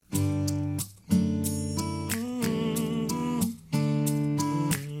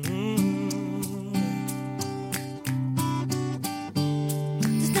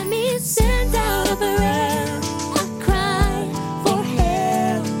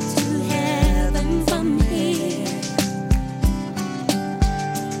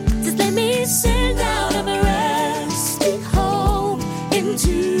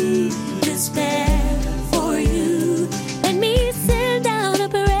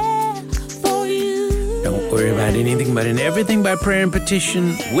in anything but in everything by prayer and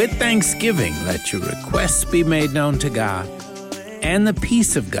petition with thanksgiving, let your requests be made known to God. And the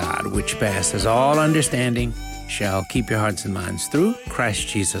peace of God, which passes all understanding, shall keep your hearts and minds through Christ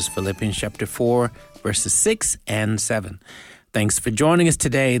Jesus. Philippians chapter 4, verses 6 and 7. Thanks for joining us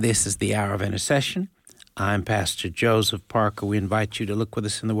today. This is the Hour of Intercession. I'm Pastor Joseph Parker. We invite you to look with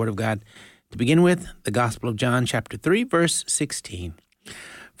us in the Word of God. To begin with, the Gospel of John chapter 3, verse 16.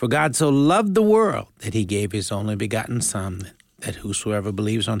 For God so loved the world that he gave his only begotten Son, that whosoever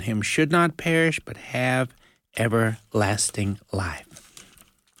believes on him should not perish, but have everlasting life.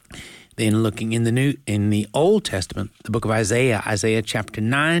 Then looking in the Old Testament, the book of Isaiah chapter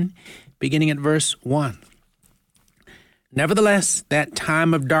 9, beginning at verse 1. Nevertheless, that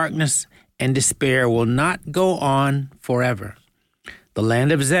time of darkness and despair will not go on forever. The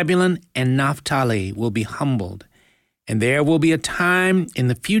land of Zebulun and Naphtali will be humbled, and there will be a time in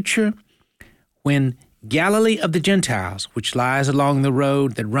the future when Galilee of the Gentiles, which lies along the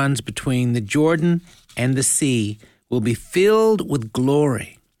road that runs between the Jordan and the sea, will be filled with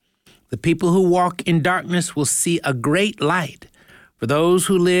glory. The people who walk in darkness will see a great light. For those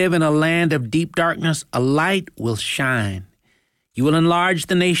who live in a land of deep darkness, a light will shine. You will enlarge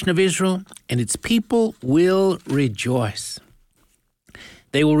the nation of Israel, and its people will rejoice.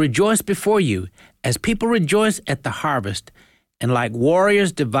 They will rejoice before you, as people rejoice at the harvest, and like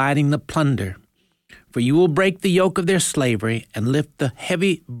warriors dividing the plunder. For you will break the yoke of their slavery and lift the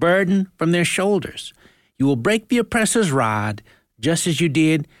heavy burden from their shoulders. You will break the oppressor's rod, just as you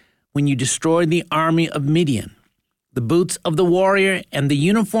did when you destroyed the army of Midian. The boots of the warrior and the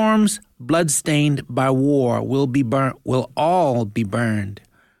uniforms bloodstained by war will all be burned.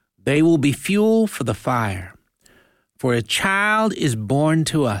 They will be fuel for the fire. For a child is born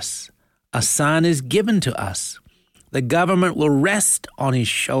to us. A son is given to us. The government will rest on his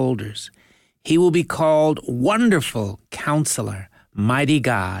shoulders. He will be called Wonderful Counselor, Mighty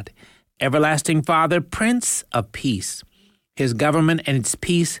God, Everlasting Father, Prince of Peace. His government and its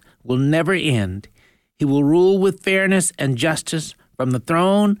peace will never end. He will rule with fairness and justice from the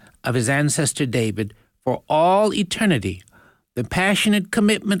throne of his ancestor David for all eternity. The passionate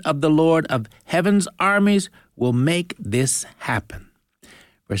commitment of the Lord of heaven's armies will make this happen.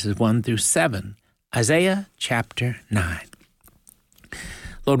 Verses 1 through 7, Isaiah chapter 9.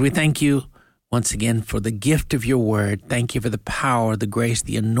 Lord, we thank you once again for the gift of your word. Thank you for the power, the grace,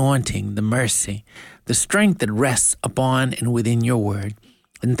 the anointing, the mercy, the strength that rests upon and within your word.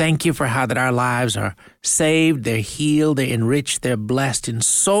 And thank you for how that our lives are saved, they're healed, they're enriched, they're blessed in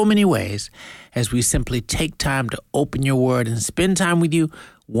so many ways as we simply take time to open your word and spend time with you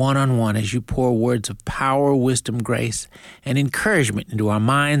one-on-one as you pour words of power, wisdom, grace, and encouragement into our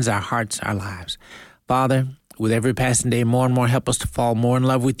minds, our hearts, our lives. Father, with every passing day, more and more, help us to fall more in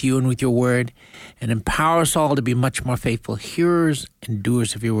love with you and with your word, and empower us all to be much more faithful hearers and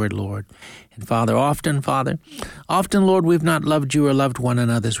doers of your word, Lord. And Father, often, Lord, we've not loved you or loved one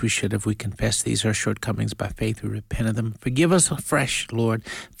another as we should have. We confess these our shortcomings by faith. We repent of them. Forgive us afresh, Lord.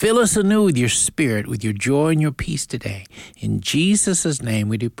 Fill us anew with your spirit, with your joy and your peace today. In Jesus' name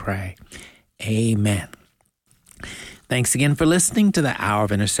we do pray. Amen. Thanks again for listening to the Hour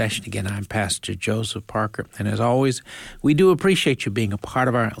of Intercession. Again, I'm Pastor Joseph Parker. And as always, we do appreciate you being a part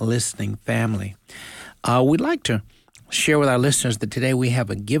of our listening family. We'd like to share with our listeners that today we have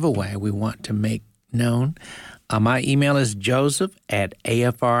a giveaway we want to make known. My email is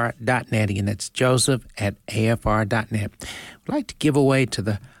joseph@afr.net. Again, that's joseph@afr.net. We'd like to give away to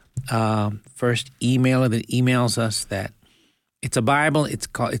the first emailer that emails us that it's a Bible. It's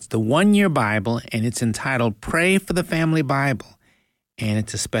the 1-Year Bible, and it's entitled Pray for the Family Bible. And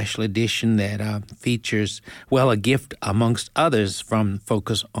it's a special edition that features, a gift amongst others from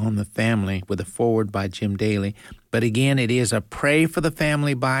Focus on the Family with a foreword by Jim Daly. But again, it is a Pray for the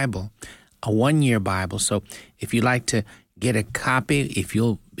Family Bible, a 1-year Bible. So if you'd like to get a copy, if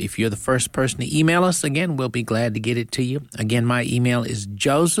you're the first person to email us, again, we'll be glad to get it to you. Again, my email is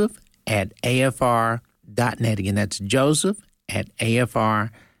joseph@afr.net. Again, that's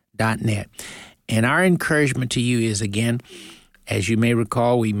joseph@afr.net. And our encouragement to you is, again, as you may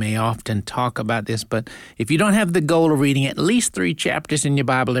recall, we may often talk about this, but if you don't have the goal of reading at least 3 chapters in your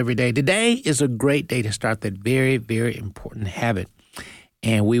Bible every day, today is a great day to start that very, very important habit.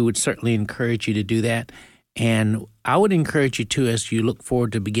 And we would certainly encourage you to do that. And I would encourage you to, as you look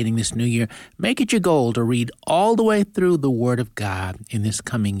forward to beginning this new year, make it your goal to read all the way through the Word of God in this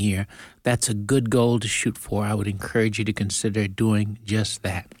coming year. That's a good goal to shoot for. I would encourage you to consider doing just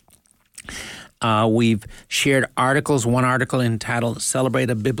that. We've shared articles, one article entitled Celebrate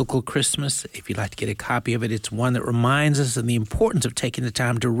a Biblical Christmas. If you'd like to get a copy of it, it's one that reminds us of the importance of taking the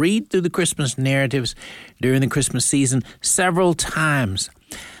time to read through the Christmas narratives during the Christmas season several times.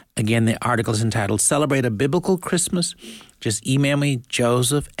 Again, the article is entitled Celebrate a Biblical Christmas. Just email me,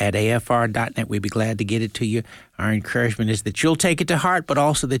 joseph@afr.net. We'd be glad to get it to you. Our encouragement is that you'll take it to heart, but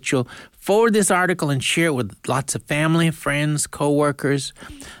also that you'll forward this article and share it with lots of family, friends, co-workers,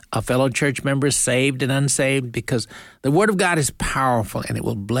 fellow church members, saved and unsaved, because the Word of God is powerful and it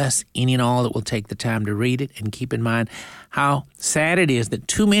will bless any and all that will take the time to read it. And keep in mind how sad it is that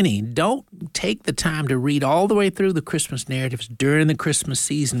too many don't take the time to read all the way through the Christmas narratives during the Christmas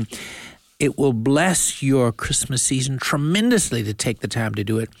season. It will bless your Christmas season tremendously to take the time to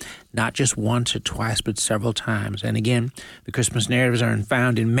do it, not just once or twice, but several times. And again, the Christmas narratives are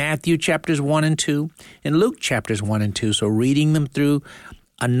found in Matthew chapters 1 and 2 and Luke chapters 1 and 2. So reading them through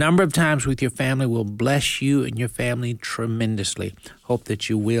a number of times with your family will bless you and your family tremendously. Hope that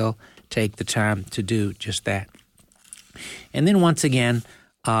you will take the time to do just that. And then once again,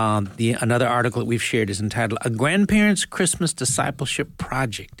 another article that we've shared is entitled A Grandparents' Christmas Discipleship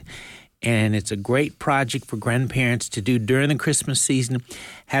Project. And it's a great project for grandparents to do during the Christmas season,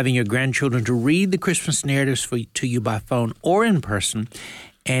 having your grandchildren to read the Christmas narratives to you by phone or in person.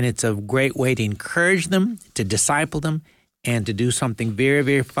 And it's a great way to encourage them, to disciple them, and to do something very,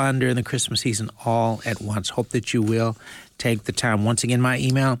 very fun during the Christmas season all at once. Hope that you will take the time. Once again, my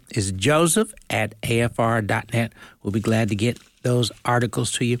email is joseph@afr.net. We'll be glad to get those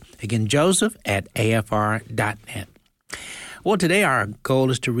articles to you. Again, joseph@afr.net. Well, today our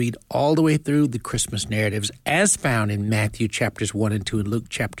goal is to read all the way through the Christmas narratives as found in Matthew chapters 1 and 2 and Luke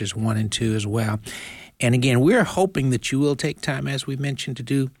chapters 1 and 2 as well. And again, we're hoping that you will take time, as we mentioned, to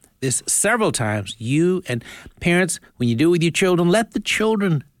do this several times. You and parents, when you do it with your children, let the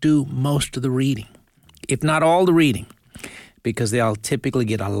children do most of the reading, if not all the reading, because they'll typically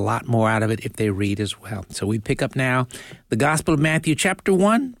get a lot more out of it if they read as well. So we pick up now the Gospel of Matthew chapter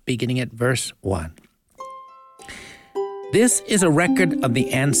 1, beginning at verse 1. This is a record of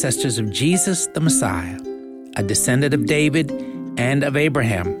the ancestors of Jesus the Messiah, a descendant of David and of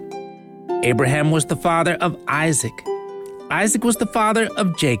Abraham. Abraham was the father of Isaac. Isaac was the father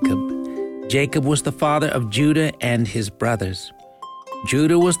of Jacob. Jacob was the father of Judah and his brothers.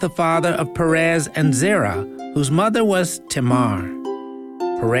 Judah was the father of Perez and Zerah, whose mother was Tamar.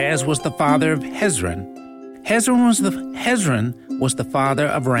 Perez was the father of Hezron. Hezron was the father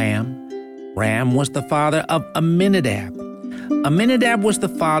of Ram. Ram was the father of Amminadab. Amminadab was the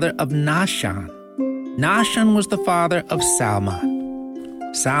father of Nahshon. Nahshon was the father of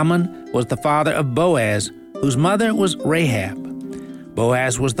Salmon. Salmon was the father of Boaz, whose mother was Rahab.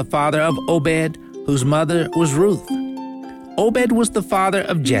 Boaz was the father of Obed, whose mother was Ruth. Obed was the father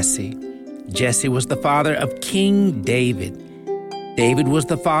of Jesse. Jesse was the father of King David. David was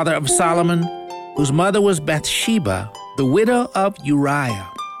the father of Solomon, whose mother was Bathsheba, the widow of Uriah.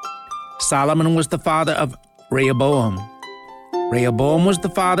 Solomon was the father of Rehoboam. Rehoboam was the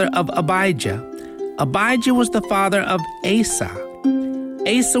father of Abijah. Abijah was the father of Asa.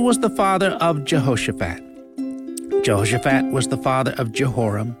 Asa was the father of Jehoshaphat. Jehoshaphat was the father of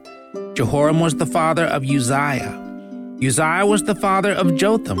Jehoram. Jehoram was the father of Uzziah. Uzziah was the father of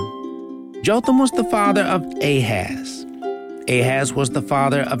Jotham. Jotham was the father of Ahaz. Ahaz was the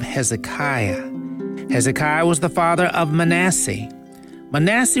father of Hezekiah. Hezekiah was the father of Manasseh.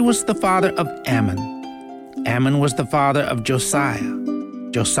 Manasseh was the father of Ammon. Ammon was the father of Josiah.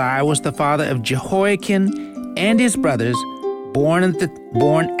 Josiah was the father of Jehoiakim and his brothers, born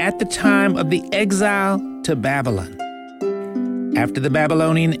at the time of the exile to Babylon. After the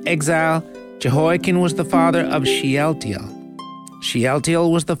Babylonian exile, Jehoiakim was the father of Shealtiel.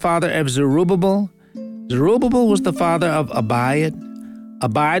 Shealtiel was the father of Zerubbabel. Zerubbabel was the father of Abiad.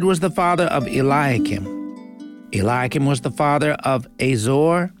 Abiad was the father of Eliakim. Eliakim was the father of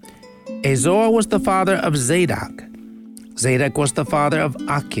Azor. Azor was the father of Zadok. Zadok was the father of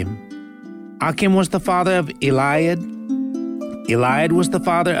Achim. Achim was the father of Eliad. Eliad was the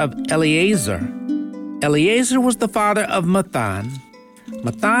father of Eleazar. Eleazar was the father of Matthan.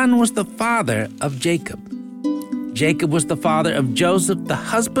 Matthan was the father of Jacob. Jacob was the father of Joseph, the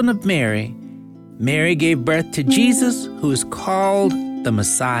husband of Mary. Mary gave birth to Jesus, who is called the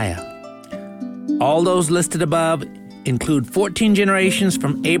Messiah. All those listed above include 14 generations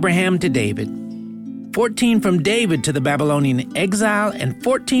from Abraham to David, 14 from David to the Babylonian exile, and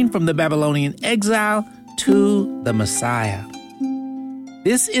 14 from the Babylonian exile to the Messiah.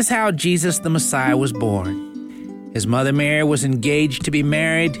 This is how Jesus the Messiah was born. His mother Mary was engaged to be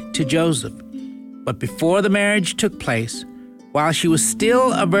married to Joseph, but before the marriage took place, while she was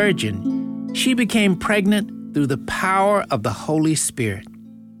still a virgin, she became pregnant through the power of the Holy Spirit.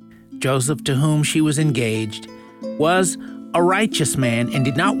 Joseph, to whom she was engaged, was a righteous man and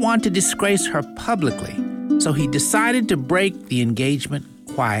did not want to disgrace her publicly, so he decided to break the engagement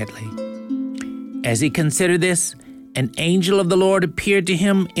quietly. As he considered this, an angel of the Lord appeared to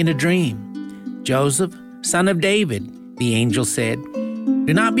him in a dream. "Joseph, son of David," the angel said,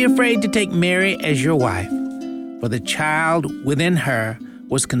 "do not be afraid to take Mary as your wife, for the child within her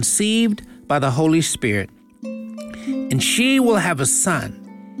was conceived by the Holy Spirit, and she will have a son,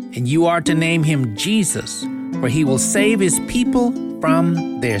 and you are to name him Jesus, for he will save his people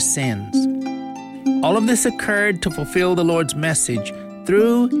from their sins." All of this occurred to fulfill the Lord's message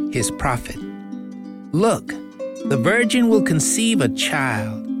through his prophet. "Look, the virgin will conceive a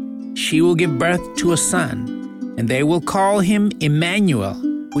child. She will give birth to a son, and they will call him Emmanuel,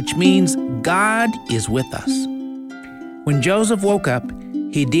 which means God is with us." When Joseph woke up,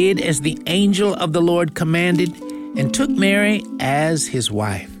 he did as the angel of the Lord commanded and took Mary as his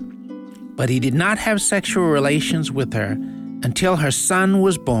wife. But he did not have sexual relations with her until her son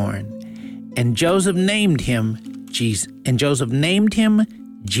was born, and Joseph named him Jesus.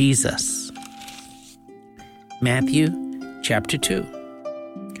 Matthew chapter 2.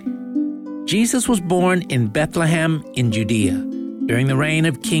 Jesus was born in Bethlehem in Judea during the reign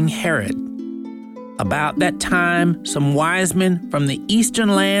of King Herod. About that time, some wise men from the eastern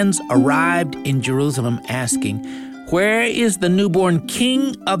lands arrived in Jerusalem asking, "Where is the newborn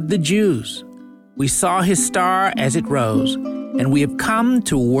King of the Jews? We saw his star as it rose, and we have come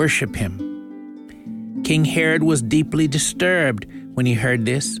to worship him." King Herod was deeply disturbed when he heard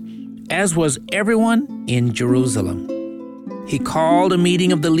this, as was everyone in Jerusalem. He called a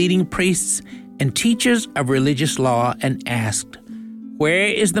meeting of the leading priests and teachers of religious law and asked, "Where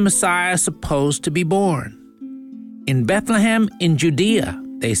is the Messiah supposed to be born?" "In Bethlehem in Judea,"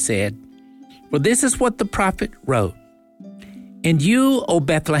 they said, "for this is what the prophet wrote. And you, O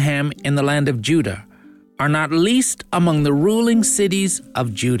Bethlehem, in the land of Judah, are not least among the ruling cities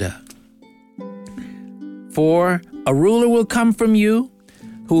of Judah. For a ruler will come from you,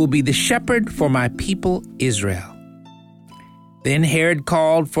 who will be the shepherd for my people Israel." Then Herod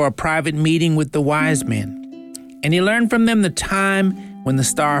called for a private meeting with the wise men, and he learned from them the time when the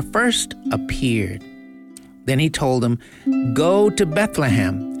star first appeared. Then he told them, "Go to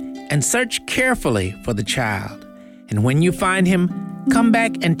Bethlehem and search carefully for the child, and when you find him, come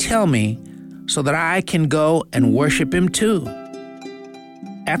back and tell me, so that I can go and worship him too."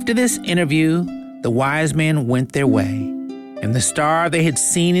 After this interview, the wise men went their way, and the star they had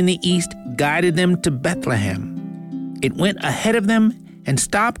seen in the east guided them to Bethlehem. It went ahead of them and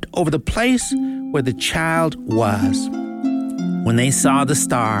stopped over the place where the child was. When they saw the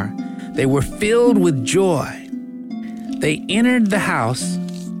star, they were filled with joy. They entered the house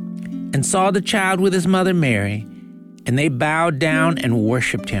and saw the child with his mother Mary, and they bowed down and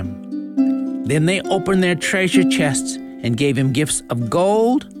worshipped him. Then they opened their treasure chests and gave him gifts of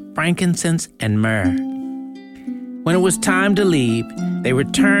gold, frankincense, and myrrh. When it was time to leave, they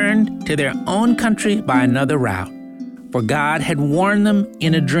returned to their own country by another route, for God had warned them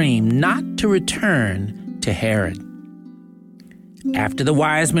in a dream not to return to Herod. After the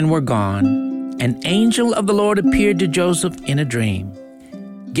wise men were gone, an angel of the Lord appeared to Joseph in a dream.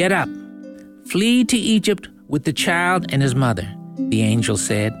 "Get up, flee to Egypt with the child and his mother," the angel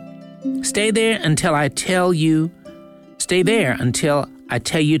said. Stay there until I tell you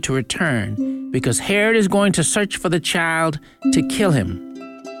to return, because Herod is going to search for the child to kill him."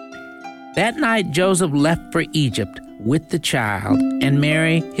 That night Joseph left for Egypt with the child and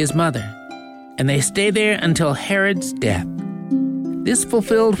Mary, his mother, and they stayed there until Herod's death. This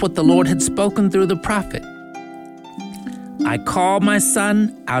fulfilled what the Lord had spoken through the prophet. "I called my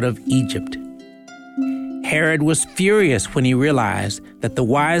son out of Egypt." Herod was furious when he realized that the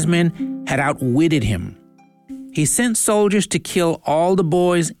wise men had outwitted him. He sent soldiers to kill all the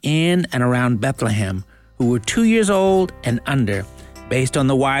boys in and around Bethlehem who were 2 years old and under, based on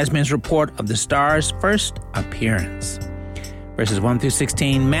the wise men's report of the star's first appearance. Verses 1 through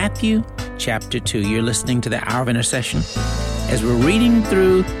 16, Matthew chapter 2. You're listening to the Hour of Intercession as we're reading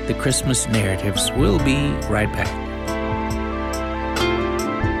through the Christmas narratives. We'll be right back.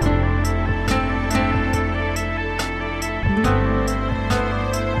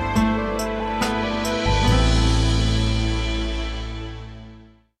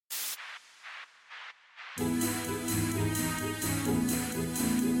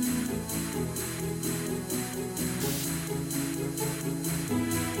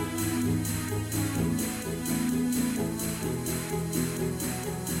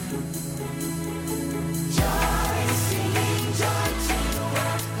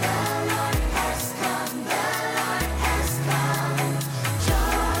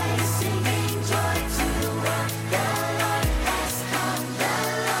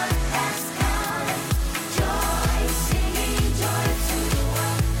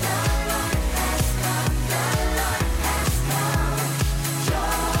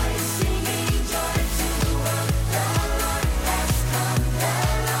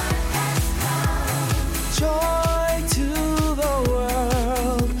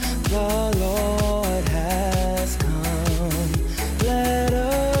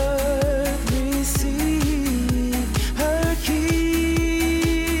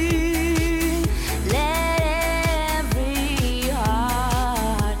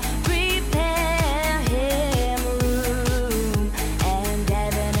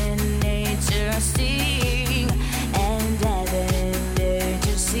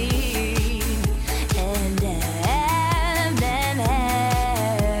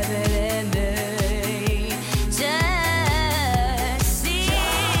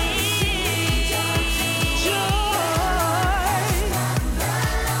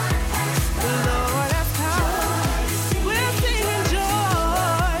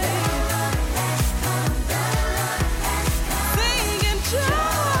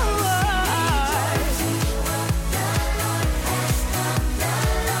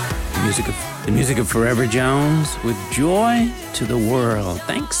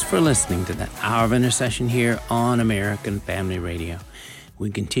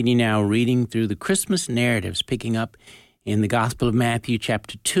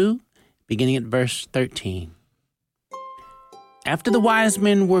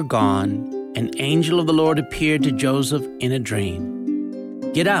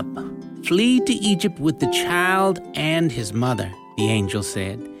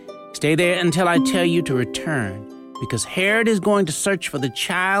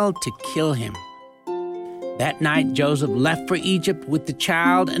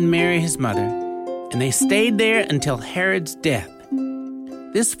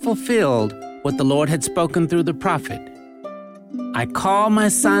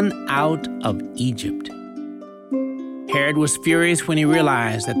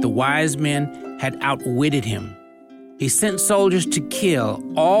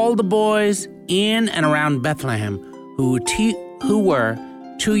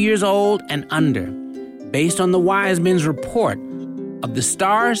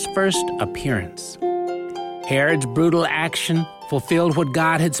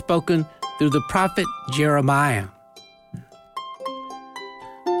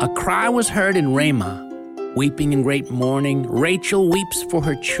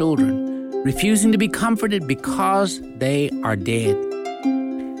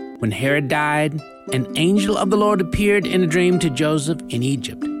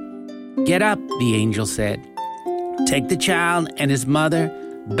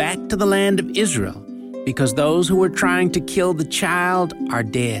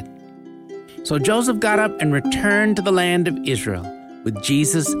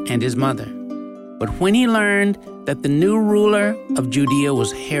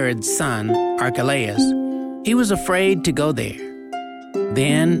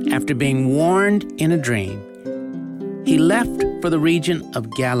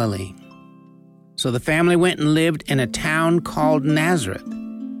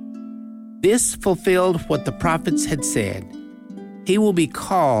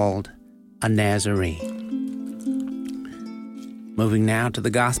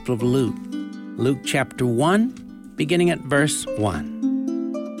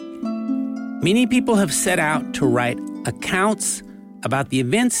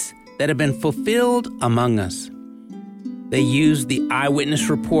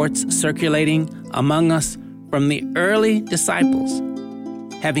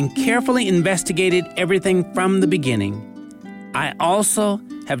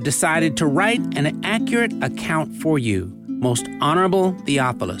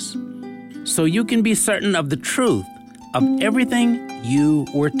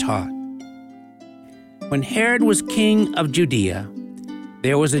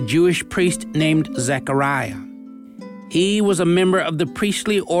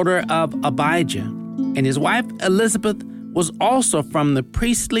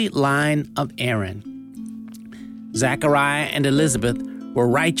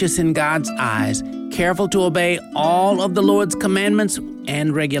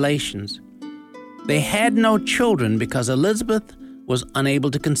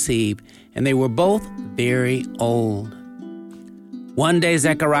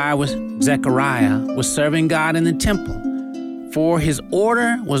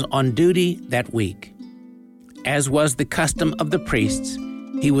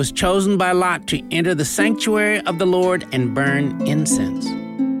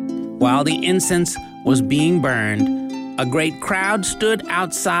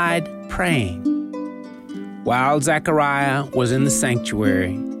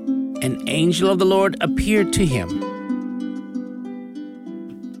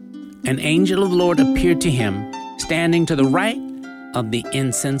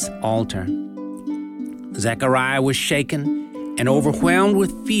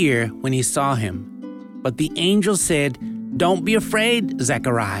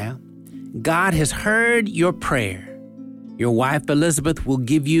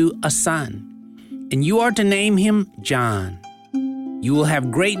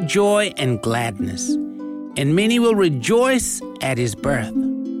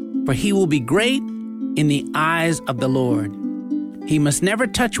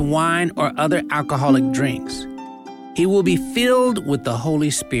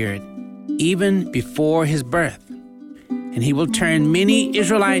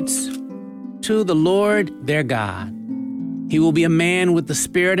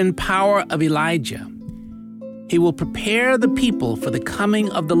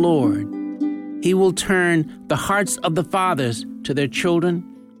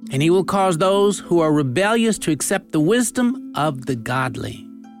 and he will cause those who are rebellious to accept the wisdom of the godly."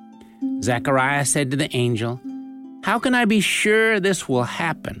 Zechariah said to the angel, "How can I be sure this will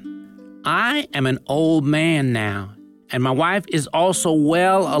happen? I am an old man now, and my wife is also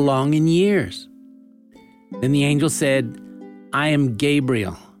well along in years." Then the angel said, "I am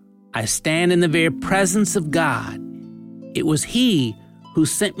Gabriel. I stand in the very presence of God. It was he who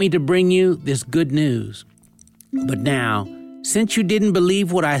sent me to bring you this good news. But now, since you didn't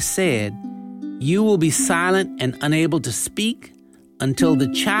believe what I said, you will be silent and unable to speak until the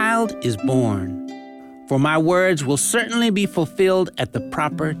child is born. For my words will certainly be fulfilled at the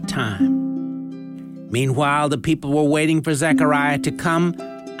proper time." Meanwhile, the people were waiting for Zechariah to come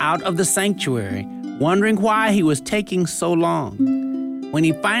out of the sanctuary, wondering why he was taking so long. When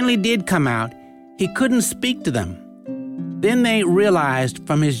he finally did come out, he couldn't speak to them. Then they realized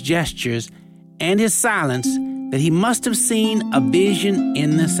from his gestures and his silence that he must have seen a vision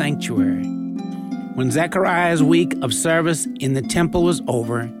in the sanctuary. When Zechariah's week of service in the temple was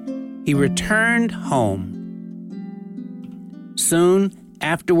over, he returned home. Soon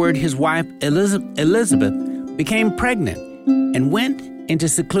afterward, his wife Elizabeth became pregnant and went into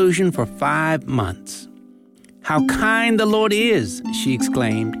seclusion for 5 months. "How kind the Lord is," she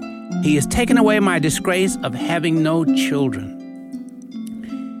exclaimed. "He has taken away my disgrace of having no children."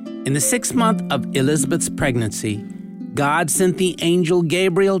 In the 6th month of Elizabeth's pregnancy, God sent the angel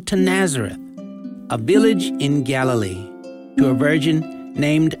Gabriel to Nazareth, a village in Galilee, to a virgin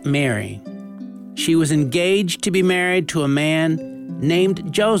named Mary. She was engaged to be married to a man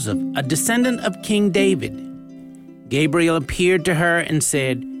named Joseph, a descendant of King David. Gabriel appeared to her and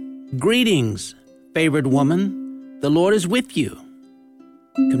said, "Greetings, favored woman, the Lord is with you."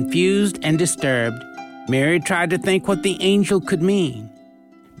 Confused and disturbed, Mary tried to think what the angel could mean.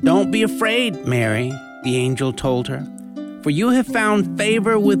 "Don't be afraid, Mary," the angel told her, "for you have found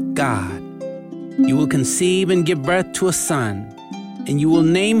favor with God. You will conceive and give birth to a son, and you will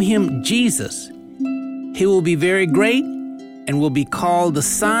name him Jesus. He will be very great and will be called the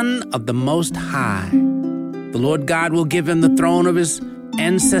Son of the Most High. The Lord God will give him the throne of his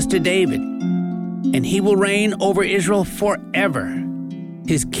ancestor David, and he will reign over Israel forever.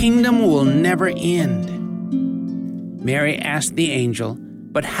 His kingdom will never end." Mary asked the angel,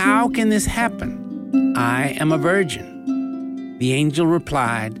 "But how can this happen? I am a virgin." The angel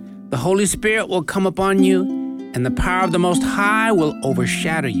replied, "The Holy Spirit will come upon you, and the power of the Most High will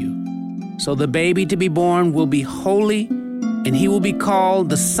overshadow you. So the baby to be born will be holy, and he will be called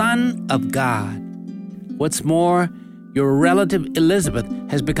the Son of God. What's more, your relative Elizabeth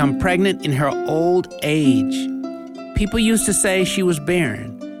has become pregnant in her old age. People used to say she was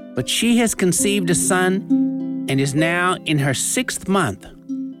barren, but she has conceived a son and is now in her 6th month.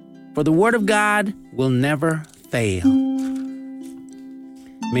 For the word of God will never fail."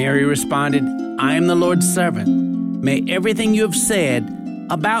 Mary responded, "I am the Lord's servant. May everything you have said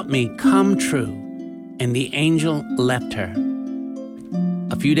about me come true." And the angel left her.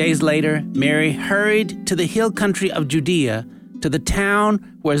 A few days later, Mary hurried to the hill country of Judea, to the town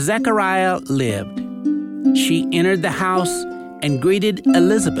where Zechariah lived. She entered the house and greeted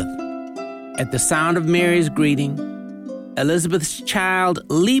Elizabeth. At the sound of Mary's greeting, Elizabeth's child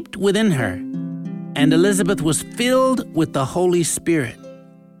leaped within her, and Elizabeth was filled with the Holy Spirit.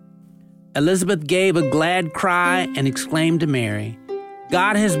 Elizabeth gave a glad cry and exclaimed to Mary,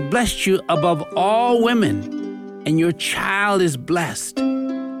 "God has blessed you above all women, and your child is blessed.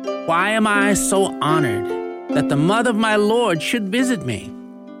 Why am I so honored that the mother of my Lord should visit me?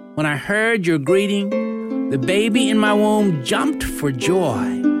 When I heard your greeting, the baby in my womb jumped for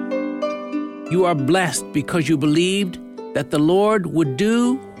joy. You are blessed because you believed that the Lord would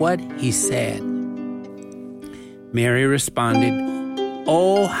do what he said." Mary responded,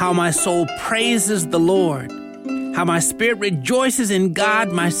 "Oh, how my soul praises the Lord, how my spirit rejoices in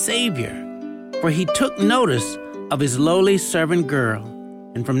God my Savior, for he took notice of his lowly servant girl,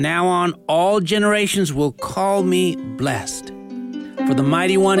 and from now on all generations will call me blessed. For the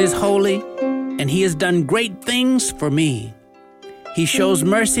Mighty One is holy, and he has done great things for me. He shows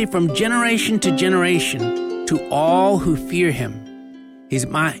mercy from generation to generation to all who fear him. His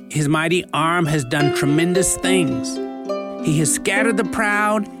mighty arm has done tremendous things. He has scattered the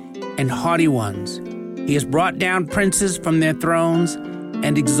proud and haughty ones. He has brought down princes from their thrones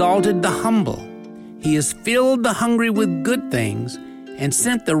and exalted the humble. He has filled the hungry with good things and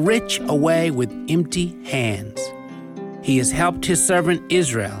sent the rich away with empty hands. He has helped his servant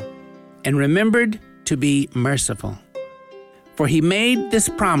Israel and remembered to be merciful. For he made this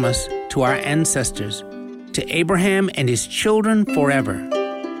promise to our ancestors, to Abraham and his children forever."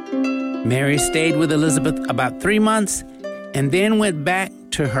 Mary stayed with Elizabeth about 3 months and then went back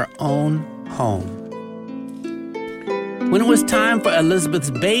to her own home. When it was time for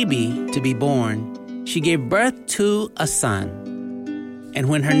Elizabeth's baby to be born, she gave birth to a son. And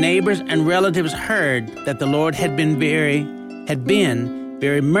when her neighbors and relatives heard that the Lord had been very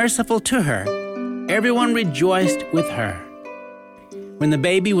merciful to her, everyone rejoiced with her. When the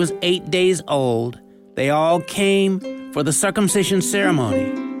baby was 8 days old, they all came for the circumcision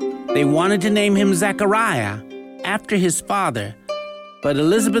ceremony. They wanted to name him Zechariah after his father, but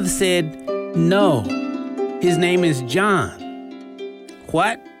Elizabeth said, "No, his name is John."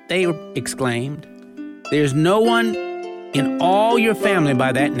 "What?" they exclaimed. "There's no one in all your family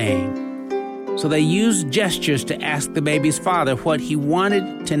by that name." So they used gestures to ask the baby's father what he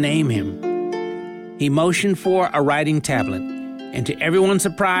wanted to name him. He motioned for a writing tablet, and to everyone's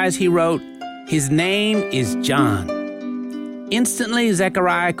surprise, he wrote, "His name is John." Instantly,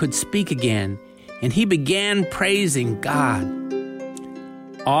 Zechariah could speak again, and he began praising God.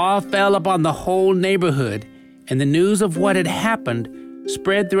 Awe fell upon the whole neighborhood, and the news of what had happened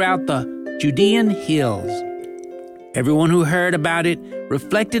spread throughout the Judean hills. Everyone who heard about it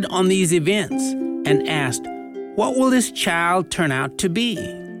reflected on these events and asked, "What will this child turn out to be?"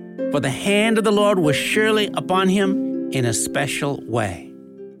 For the hand of the Lord was surely upon him in a special way.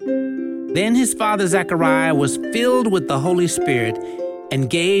 Then his father Zechariah was filled with the Holy Spirit and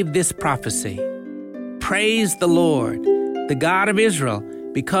gave this prophecy: "Praise the Lord, the God of Israel,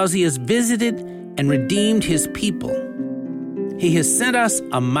 because he has visited and redeemed his people. He has sent us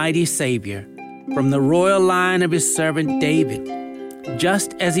a mighty Savior from the royal line of his servant David,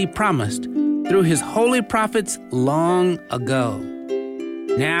 just as he promised through his holy prophets long ago.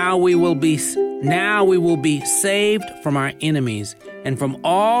 Now we will be saved from our enemies and from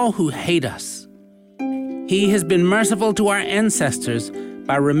all who hate us. He has been merciful to our ancestors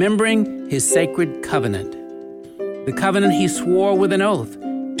by remembering his sacred covenant, the covenant he swore with an oath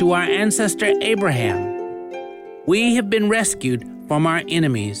to our ancestor Abraham. We have been rescued from our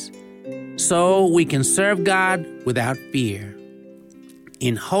enemies, so we can serve God without fear,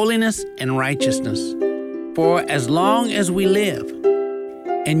 in holiness and righteousness, for as long as we live.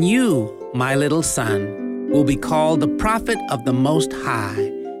 And you, my little son, will be called the prophet of the Most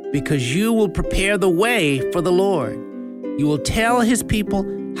High, because you will prepare the way for the Lord. You will tell his people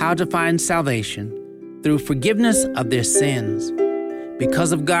how to find salvation through forgiveness of their sins.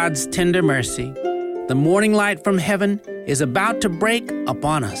 Because of God's tender mercy, the morning light from heaven is about to break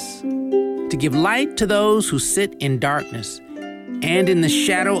upon us, to give light to those who sit in darkness and in the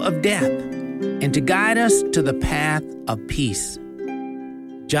shadow of death, and to guide us to the path of peace.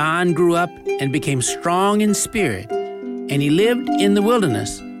 John grew up and became strong in spirit, and he lived in the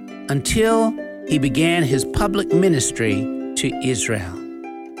wilderness until he began his public ministry to Israel.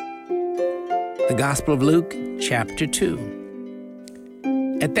 The Gospel of Luke, chapter 2.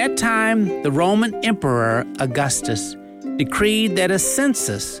 At that time, the Roman Emperor Augustus decreed that a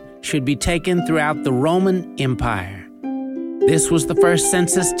census should be taken throughout the Roman Empire. This was the first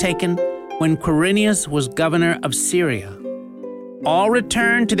census taken when Quirinius was governor of Syria. All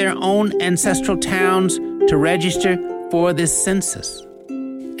returned to their own ancestral towns to register for this census.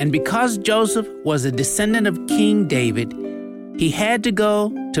 And because Joseph was a descendant of King David, he had to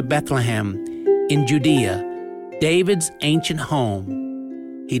go to Bethlehem in Judea, David's ancient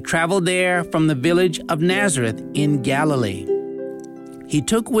home. He traveled there from the village of Nazareth in Galilee. He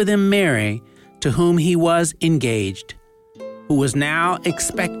took with him Mary, to whom he was engaged, who was now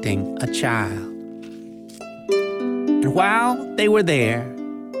expecting a child. And while they were there,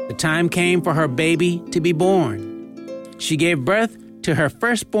 the time came for her baby to be born. She gave birth to her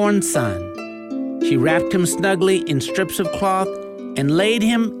firstborn son. She wrapped him snugly in strips of cloth and laid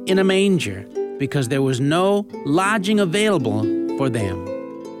him in a manger, because there was no lodging available for them.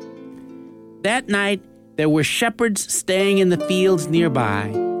 That night, there were shepherds staying in the fields nearby,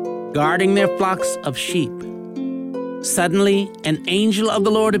 guarding their flocks of sheep. Suddenly, an angel of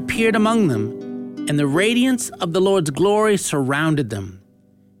the Lord appeared among them, and the radiance of the Lord's glory surrounded them.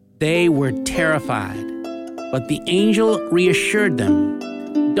 They were terrified, but the angel reassured them.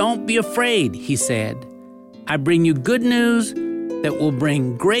 "Don't be afraid," he said. "I bring you good news that will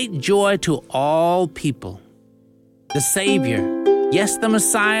bring great joy to all people. The Savior, yes, the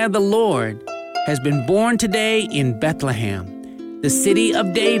Messiah, the Lord, has been born today in Bethlehem, the city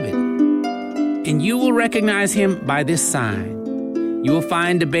of David. And you will recognize him by this sign. You will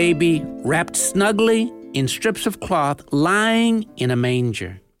find a baby wrapped snugly in strips of cloth, lying in a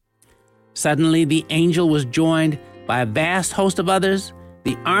manger." Suddenly the angel was joined by a vast host of others,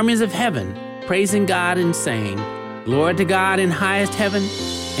 the armies of heaven, praising God and saying, "Glory to God in highest heaven,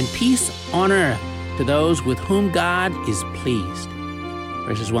 and peace on earth to those with whom God is pleased."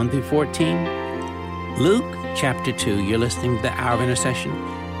 verses 1 through 14. Luke chapter 2, you're listening to the Hour of Intercession.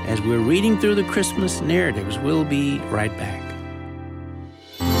 As we're reading through the Christmas narratives, we'll be right back.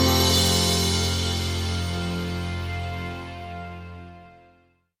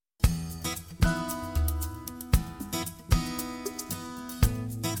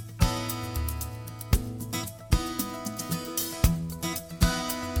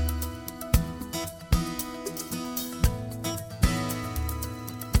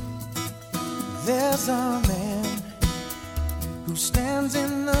 There's a man who stands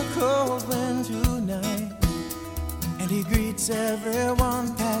in the cold wind tonight, and he greets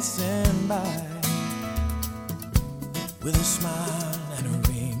everyone passing by with a smile and a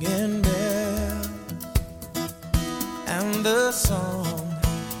ringing bell. And the song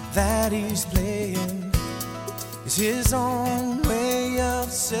that he's playing is his own way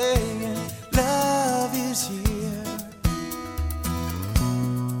of saying love is here.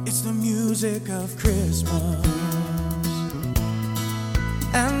 It's the music of Christmas.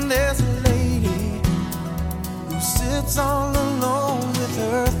 And there's a lady who sits all alone with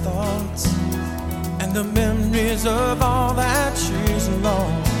her thoughts and the memories of all that she's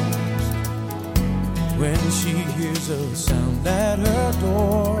lost, when she hears a sound at her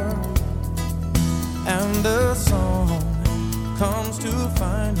door, and the song comes to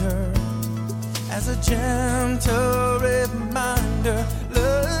find her as a gentle reminder,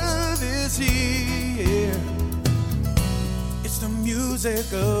 love is here. It's the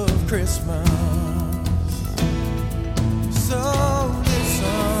music of Christmas. So listen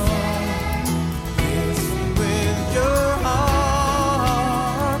with your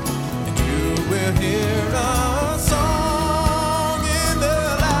heart, and you will hear a song in the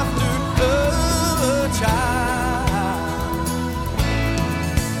laughter of a child.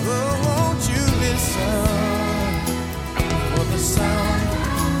 Oh, won't you listen for the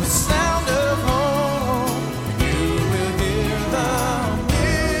sound of home? You will hear the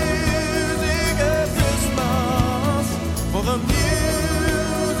music of Christmas, for the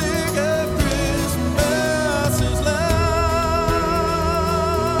music of Christmas is love.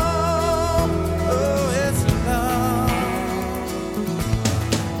 Oh, it's love.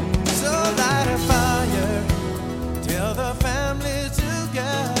 So light a fire, tell the family to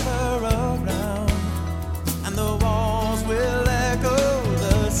gather around, and the walls will echo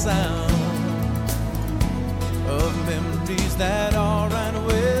the sound of memories that are and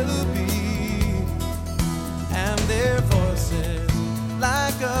will be, and their voices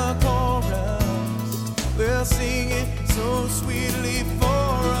like a chorus will sing it so sweetly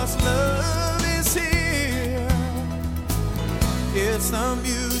for us. Love is here. It's the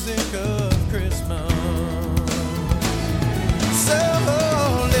music of Christmas. So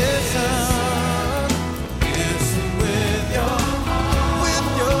listen with your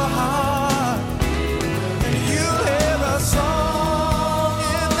heart, and you'll hear a song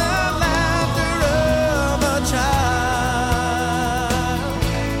in the laughter of a child.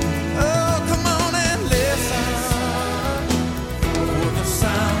 Oh, come on and listen for the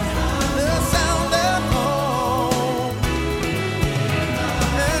sound of home,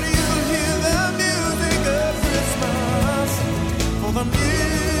 and you'll hear the music of Christmas, for the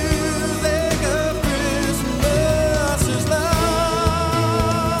music of Christmas is love.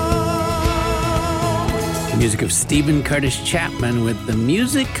 The music of Stephen Curtis Chapman with the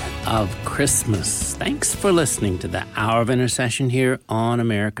music of Christmas. Thanks for listening to the Hour of Intercession here on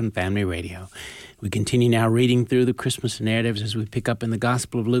American Family Radio. We continue now reading through the Christmas narratives as we pick up in the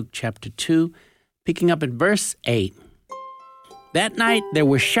Gospel of Luke chapter 2, picking up at verse 8. That night there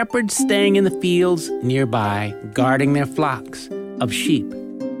were shepherds staying in the fields nearby, guarding their flocks of sheep.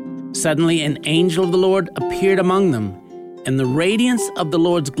 Suddenly an angel of the Lord appeared among them, and the radiance of the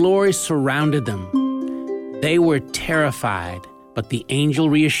Lord's glory surrounded them. They were terrified, but the angel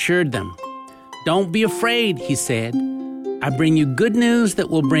reassured them. "Don't be afraid," he said. "I bring you good news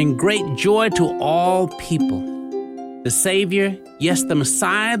that will bring great joy to all people. The Savior, yes, the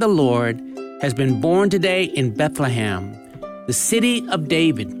Messiah, the Lord, has been born today in Bethlehem, the city of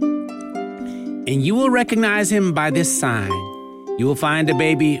David. And you will recognize him by this sign. You will find a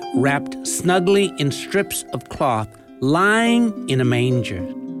baby wrapped snugly in strips of cloth, lying in a manger."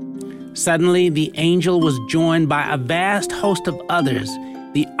 Suddenly the angel was joined by a vast host of others,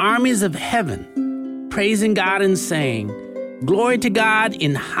 the armies of heaven, praising God and saying, "Glory to God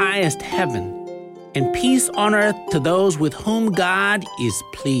in highest heaven, and peace on earth to those with whom God is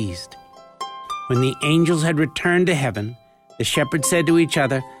pleased." When the angels had returned to heaven, the shepherds said to each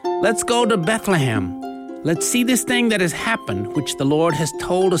other, "Let's go to Bethlehem. Let's see this thing that has happened, which the Lord has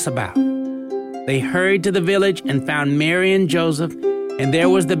told us about." They hurried to the village and found Mary and Joseph and there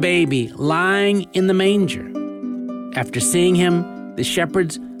was the baby lying in the manger. After seeing him, the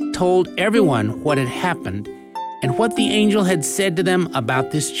shepherds told everyone what had happened and what the angel had said to them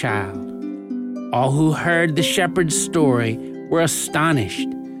about this child. All who heard the shepherd's story were astonished,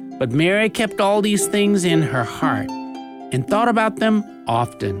 but Mary kept all these things in her heart and thought about them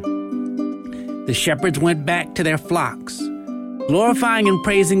often. The shepherds went back to their flocks, glorifying and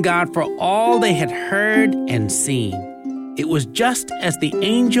praising God for all they had heard and seen. It was just as the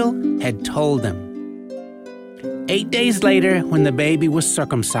angel had told them. 8 days later, when the baby was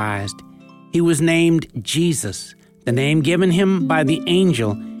circumcised, he was named Jesus, the name given him by the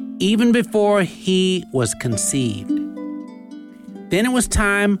angel even before he was conceived. Then it was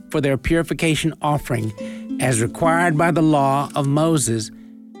time for their purification offering, as required by the law of Moses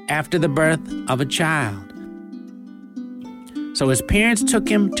after the birth of a child. So his parents took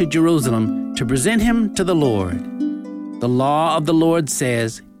him to Jerusalem to present him to the Lord. The law of the Lord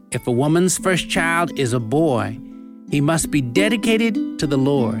says, if a woman's first child is a boy, he must be dedicated to the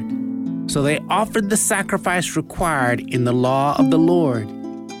Lord. So they offered the sacrifice required in the law of the Lord,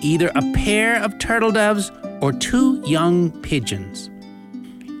 either a pair of turtle doves or 2 young pigeons.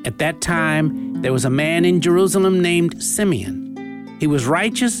 At that time, there was a man in Jerusalem named Simeon. He was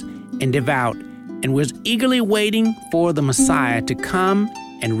righteous and devout and was eagerly waiting for the Messiah to come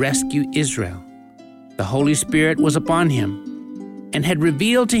and rescue Israel. The Holy Spirit was upon him and had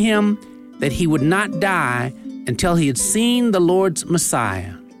revealed to him that he would not die until he had seen the Lord's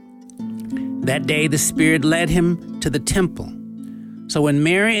Messiah. That day the Spirit led him to the temple. So when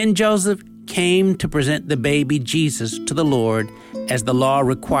Mary and Joseph came to present the baby Jesus to the Lord as the law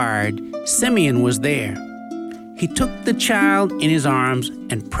required, Simeon was there. He took the child in his arms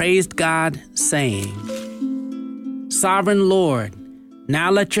and praised God, saying, Sovereign Lord,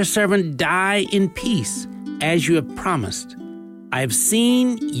 now let your servant die in peace, as you have promised. I have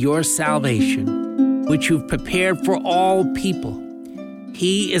seen your salvation, which you've prepared for all people.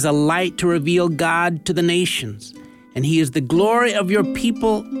 He is a light to reveal God to the nations, and he is the glory of your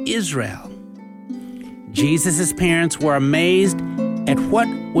people, Israel. Jesus' parents were amazed at what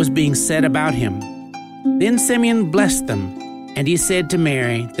was being said about him. Then Simeon blessed them, and he said to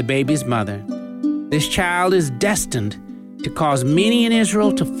Mary, the baby's mother, This child is destined to cause many in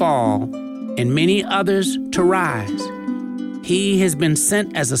Israel to fall and many others to rise. He has been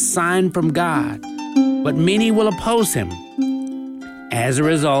sent as a sign from God, but many will oppose him. As a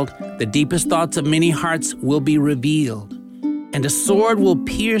result, the deepest thoughts of many hearts will be revealed, and a sword will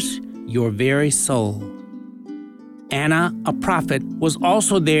pierce your very soul. Anna, a prophet, was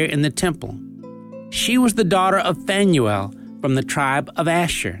also there in the temple. She was the daughter of Phanuel from the tribe of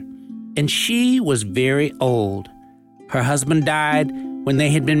Asher, and she was very old. Her husband died when they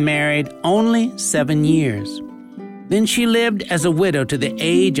had been married only 7 years. Then she lived as a widow to the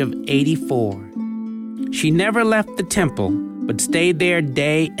age of 84. She never left the temple, but stayed there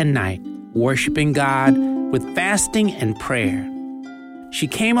day and night, worshiping God with fasting and prayer. She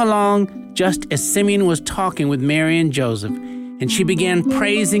came along just as Simeon was talking with Mary and Joseph, and she began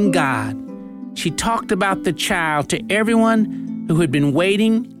praising God. She talked about the child to everyone who had been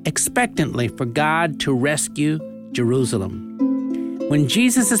waiting expectantly for God to rescue Jerusalem. When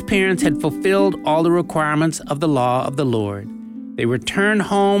Jesus' parents had fulfilled all the requirements of the law of the Lord, they returned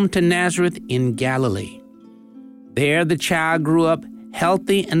home to Nazareth in Galilee. There the child grew up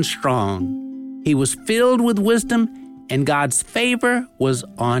healthy and strong. He was filled with wisdom, and God's favor was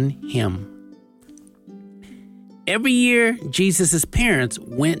on him. Every year, Jesus' parents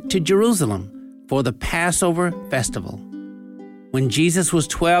went to Jerusalem for the Passover festival. When Jesus was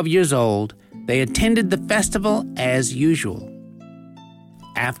 12 years old, they attended the festival as usual.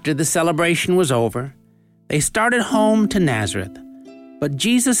 After the celebration was over, they started home to Nazareth, but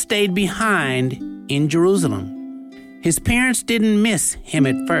Jesus stayed behind in Jerusalem. His parents didn't miss him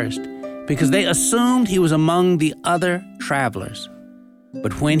at first because they assumed he was among the other travelers.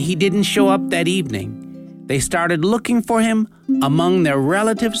 But when he didn't show up that evening, they started looking for him among their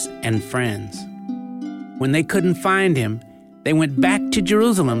relatives and friends. When they couldn't find him, they went back to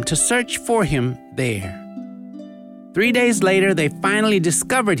Jerusalem to search for him there. 3 days later, they finally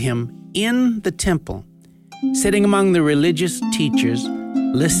discovered him in the temple, sitting among the religious teachers,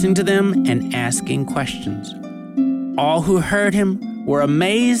 listening to them and asking questions. All who heard him were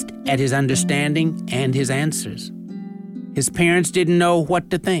amazed at his understanding and his answers. His parents didn't know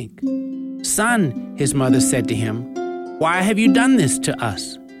what to think. Son, his mother said to him, why have you done this to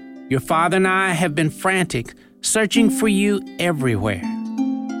us? Your father and I have been frantic, searching for you everywhere.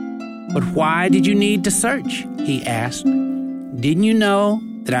 But why did you need to search? He asked. Didn't you know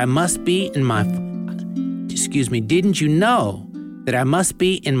that I must be in my... Didn't you know that I must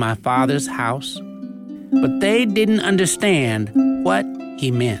be in my Father's house. But they didn't understand what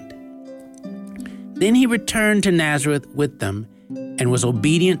he meant. Then he returned to Nazareth with them and was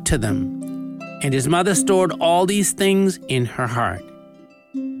obedient to them. And his mother stored all these things in her heart.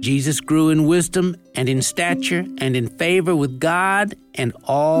 Jesus grew in wisdom and in stature and in favor with God and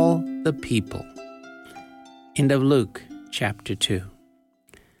all the people. End of Luke chapter 2.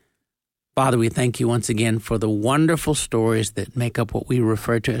 Father, we thank you once again for the wonderful stories that make up what we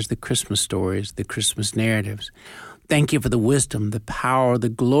refer to as the Christmas stories, the Christmas narratives. Thank you for the wisdom, the power, the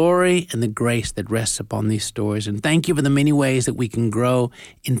glory, and the grace that rests upon these stories. And thank you for the many ways that we can grow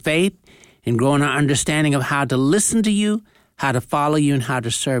in faith and grow in our understanding of how to listen to you, how to follow you, and how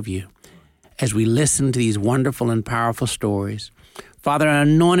to serve you as we listen to these wonderful and powerful stories. Father,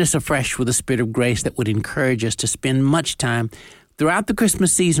 anoint us afresh with a spirit of grace that would encourage us to spend much time throughout the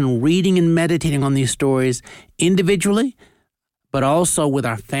Christmas season reading and meditating on these stories individually, but also with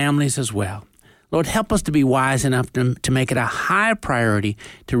our families as well. Lord, help us to be wise enough to make it a high priority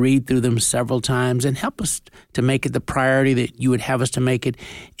to read through them several times, and help us to make it the priority that you would have us to make it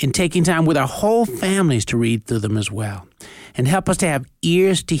in taking time with our whole families to read through them as well. And help us to have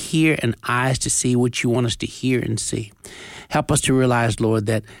ears to hear and eyes to see what you want us to hear and see. Help us to realize, Lord,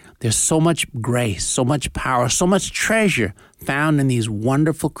 that there's so much grace, so much power, so much treasure found in these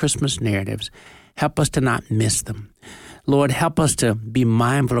wonderful Christmas narratives. Help us to not miss them. Lord, help us to be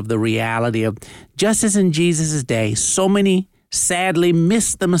mindful of the reality of, just as in Jesus' day, so many sadly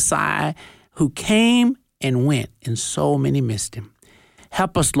missed the Messiah who came and went, and so many missed him.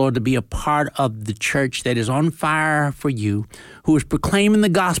 Help us, Lord, to be a part of the church that is on fire for you, who is proclaiming the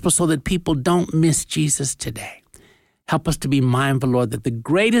gospel so that people don't miss Jesus today. Help us to be mindful, Lord, that the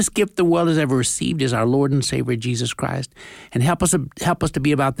greatest gift the world has ever received is our Lord and Savior, Jesus Christ. And help us to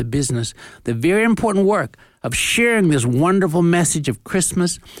be about the business, the very important work of sharing this wonderful message of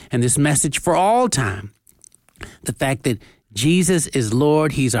Christmas and this message for all time. The fact that Jesus is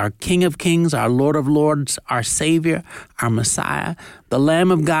Lord. He's our King of Kings, our Lord of Lords, our Savior, our Messiah, the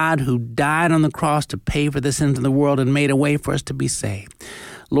Lamb of God who died on the cross to pay for the sins of the world and made a way for us to be saved.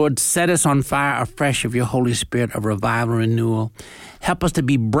 Lord, set us on fire afresh of your Holy Spirit of revival and renewal. Help us to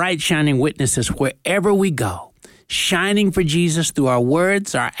be bright, shining witnesses wherever we go, shining for Jesus through our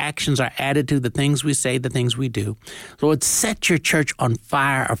words, our actions, our attitude, the things we say, the things we do. Lord, set your church on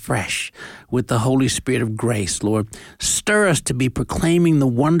fire afresh with the Holy Spirit of grace, Lord. Stir us to be proclaiming the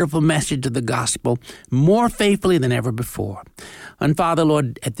wonderful message of the gospel more faithfully than ever before. And Father,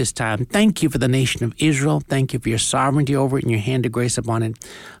 Lord, at this time, thank you for the nation of Israel. Thank you for your sovereignty over it and your hand of grace upon it.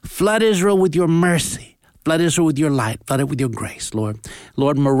 Flood Israel with your mercy. Flood Israel with your light. Flood it with your grace, Lord.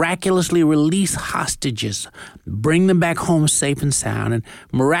 Lord, miraculously release hostages. Bring them back home safe and sound. And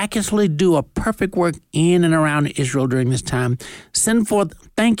miraculously do a perfect work in and around Israel during this time. Send forth,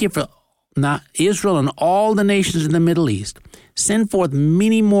 thank you for Israel and all the nations in the Middle East. Send forth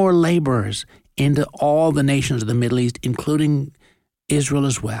many more laborers into all the nations of the Middle East, including Israel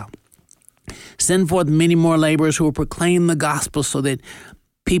as well. Send forth many more laborers who will proclaim the gospel so that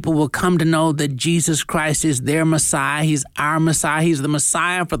people will come to know that Jesus Christ is their Messiah. He's our Messiah. He's the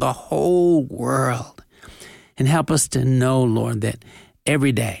Messiah for the whole world. And help us to know, Lord, that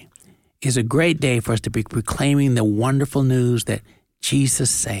every day is a great day for us to be proclaiming the wonderful news that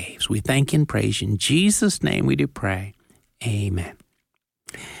Jesus saves. We thank and praise you. In Jesus' name we do pray. Amen.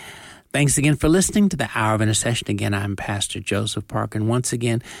 Thanks again for listening to the Hour of Intercession. Again, I'm Pastor Joseph Parker. And once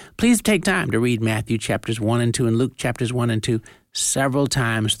again, please take time to read Matthew chapters 1 and 2 and Luke chapters 1 and 2 several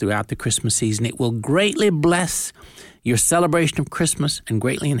times throughout the Christmas season. It will greatly bless your celebration of Christmas and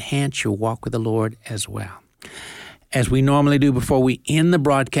greatly enhance your walk with the Lord as well. As we normally do before we end the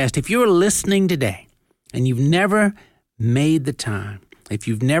broadcast, if you're listening today and you've never made the time, if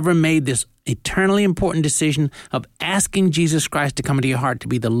you've never made this eternally important decision of asking Jesus Christ to come into your heart to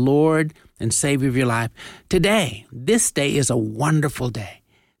be the Lord and Savior of your life, today, this day is a wonderful day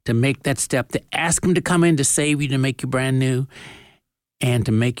to make that step, to ask him to come in to save you, to make you brand new, and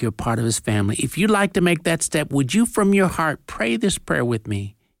to make you a part of his family. If you'd like to make that step, would you from your heart pray this prayer with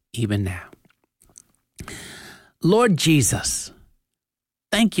me even now? Lord Jesus,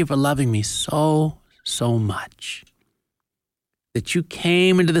 thank you for loving me so much, that you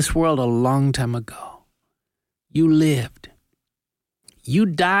came into this world a long time ago. You lived. You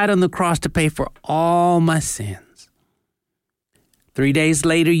died on the cross to pay for all my sins. 3 days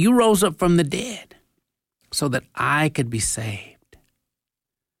later, you rose up from the dead so that I could be saved.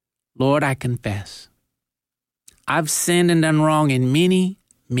 Lord, I confess, I've sinned and done wrong in many,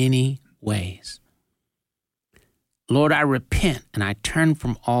 many ways. Lord, I repent and I turn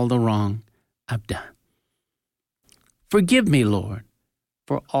from all the wrong I've done. Forgive me, Lord,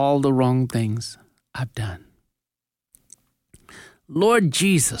 for all the wrong things I've done. Lord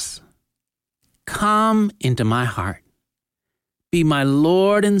Jesus, come into my heart. Be my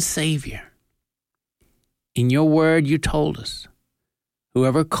Lord and Savior. In your word, you told us,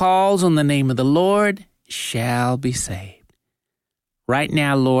 whoever calls on the name of the Lord shall be saved. Right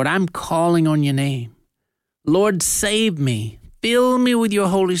now, Lord, I'm calling on your name. Lord, save me. Fill me with your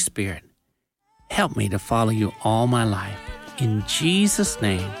Holy Spirit. Help me to follow you all my life. In Jesus'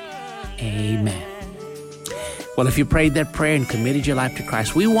 name, amen. Well, if you prayed that prayer and committed your life to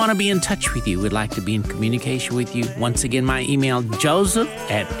Christ, we want to be in touch with you. We'd like to be in communication with you. Once again, my email,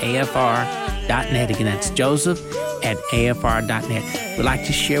 joseph@afr.net. Again, that's joseph@afr.net. We'd like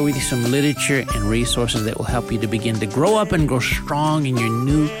to share with you some literature and resources that will help you to begin to grow up and grow strong in your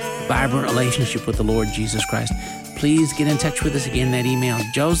new, vibrant relationship with the Lord Jesus Christ. Please get in touch with us. Again, that email,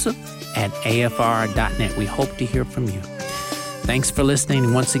 joseph@afr.net. We hope to hear from you. Thanks for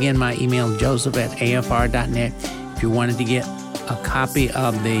listening. Once again, my email, joseph@afr.net. If you wanted to get a copy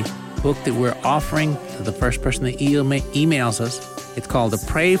of the book that we're offering to the first person that emails us, it's called the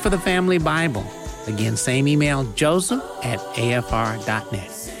Pray for the Family Bible. Again, same email,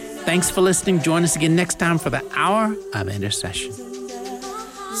 joseph@afr.net. Thanks for listening. Join us again next time for the Hour of Intercession.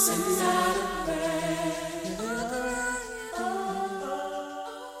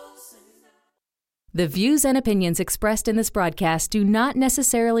 The views and opinions expressed in this broadcast do not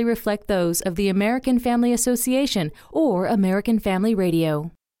necessarily reflect those of the American Family Association or American Family Radio.